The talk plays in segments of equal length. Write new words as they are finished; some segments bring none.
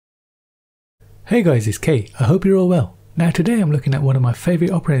Hey guys, it's Kay. I hope you're all well. Now today I'm looking at one of my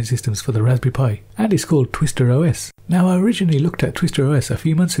favourite operating systems for the Raspberry Pi, and it's called Twister OS. Now I originally looked at Twister OS a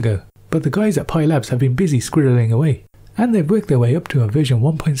few months ago, but the guys at PiLabs have been busy squirreling away, and they've worked their way up to a version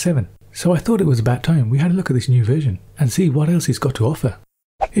 1.7. So I thought it was about time we had a look at this new version and see what else it's got to offer.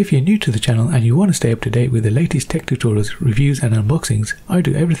 If you're new to the channel and you want to stay up to date with the latest tech tutorials, reviews and unboxings, I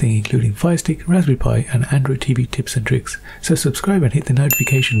do everything including Fire Stick, Raspberry Pi and Android TV tips and tricks, so subscribe and hit the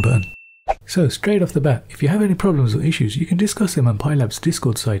notification button. So straight off the bat, if you have any problems or issues, you can discuss them on PiLabs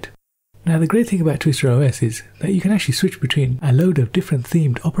Discord site. Now the great thing about Twister OS is that you can actually switch between a load of different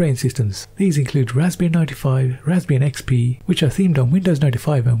themed operating systems. These include Raspbian 95, Raspbian XP, which are themed on Windows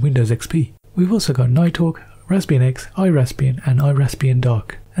 95 and Windows XP. We've also got Nighthawk, Raspbian X, iRaspbian and iRaspbian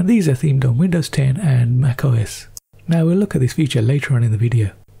Dark, and these are themed on Windows 10 and Mac OS. Now we'll look at this feature later on in the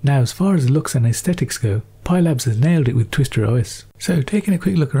video. Now as far as looks and aesthetics go, PiLabs has nailed it with Twister OS. So taking a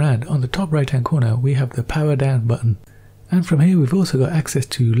quick look around, on the top right hand corner we have the power down button, and from here we've also got access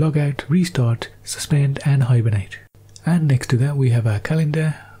to log out, restart, suspend and hibernate. And next to that we have our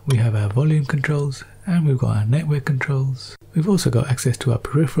calendar, we have our volume controls, and we've got our network controls. We've also got access to our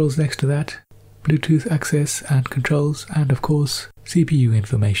peripherals next to that, Bluetooth access and controls, and of course CPU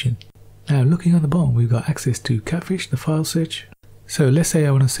information. Now looking on the bottom we've got access to Catfish, the file search. So let's say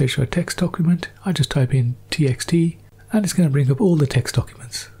I want to search for a text document, I just type in txt and it's going to bring up all the text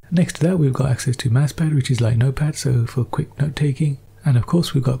documents. Next to that we've got access to Mousepad, which is like Notepad, so for quick note taking, and of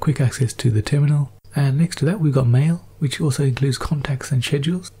course we've got quick access to the terminal. And next to that we've got Mail, which also includes contacts and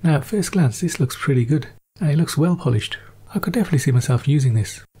schedules. Now at first glance this looks pretty good and it looks well polished. I could definitely see myself using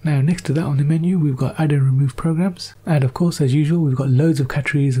this. Now next to that on the menu we've got add and remove programs, and of course as usual we've got loads of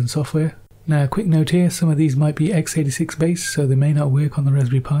categories and software. Now a quick note here, some of these might be x86 based so they may not work on the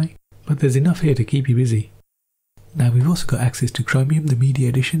Raspberry Pi, but there's enough here to keep you busy. Now we've also got access to Chromium, the media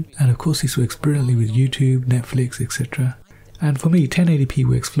edition, and of course this works brilliantly with YouTube, Netflix, etc. And for me 1080p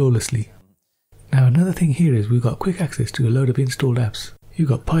works flawlessly. Now another thing here is we've got quick access to a load of installed apps. You've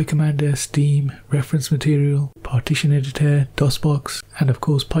got Pi Commander, Steam, Reference Material, Partition Editor, DOSBox, and of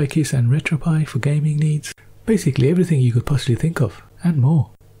course PiKiss and RetroPie for gaming needs. Basically everything you could possibly think of, and more.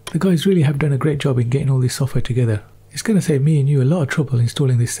 The guys really have done a great job in getting all this software together. It's going to save me and you a lot of trouble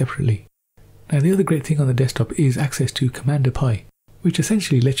installing this separately. Now the other great thing on the desktop is access to Commander Pi, which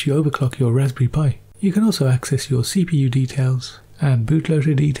essentially lets you overclock your Raspberry Pi. You can also access your CPU details, and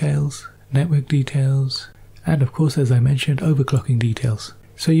bootloader details, network details, and of course as I mentioned overclocking details.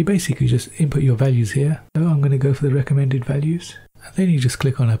 So you basically just input your values here. So I'm going to go for the recommended values, and then you just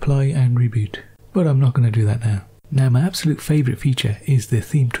click on apply and reboot. But I'm not going to do that now. Now my absolute favourite feature is the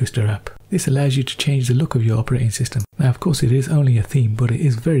Theme Twister app. This allows you to change the look of your operating system. Now of course it is only a theme, but it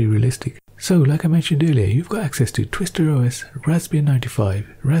is very realistic. So like I mentioned earlier, you've got access to Twister OS, Raspbian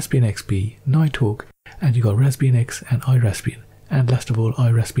 95, Raspbian XP, Nighthawk, and you've got Raspbian X and iRaspbian, and last of all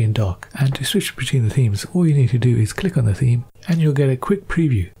iRaspbian Dark. And to switch between the themes, all you need to do is click on the theme and you'll get a quick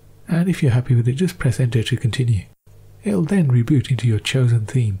preview. And if you're happy with it, just press enter to continue. It'll then reboot into your chosen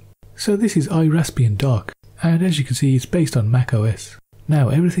theme. So this is iRaspbian Dark, and as you can see it's based on Mac OS. Now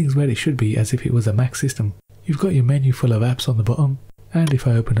everything's where it should be as if it was a Mac system. You've got your menu full of apps on the bottom, and if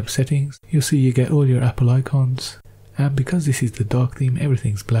I open up settings you'll see you get all your Apple icons, and because this is the dark theme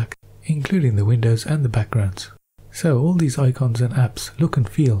everything's black, including the windows and the backgrounds. So all these icons and apps look and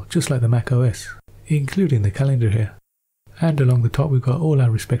feel just like the Mac OS, including the calendar here. And along the top we've got all our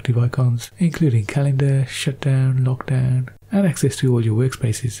respective icons, including calendar, shutdown, lockdown, and access to all your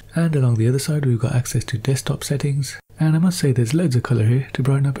workspaces. And along the other side we've got access to desktop settings, and I must say there's loads of colour here to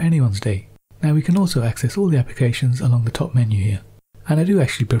brighten up anyone's day. Now we can also access all the applications along the top menu here, and I do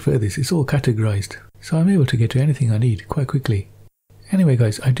actually prefer this, it's all categorised, so I'm able to get to anything I need quite quickly. Anyway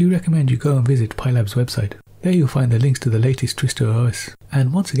guys, I do recommend you go and visit PiLabs website. There you'll find the links to the latest Twister OS.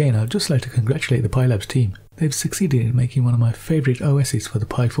 And once again I'd just like to congratulate the PiLabs team. They've succeeded in making one of my favourite OSs for the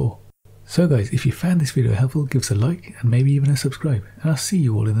Pi 4. So guys, if you found this video helpful, give us a like and maybe even a subscribe, and I'll see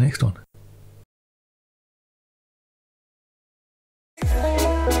you all in the next one.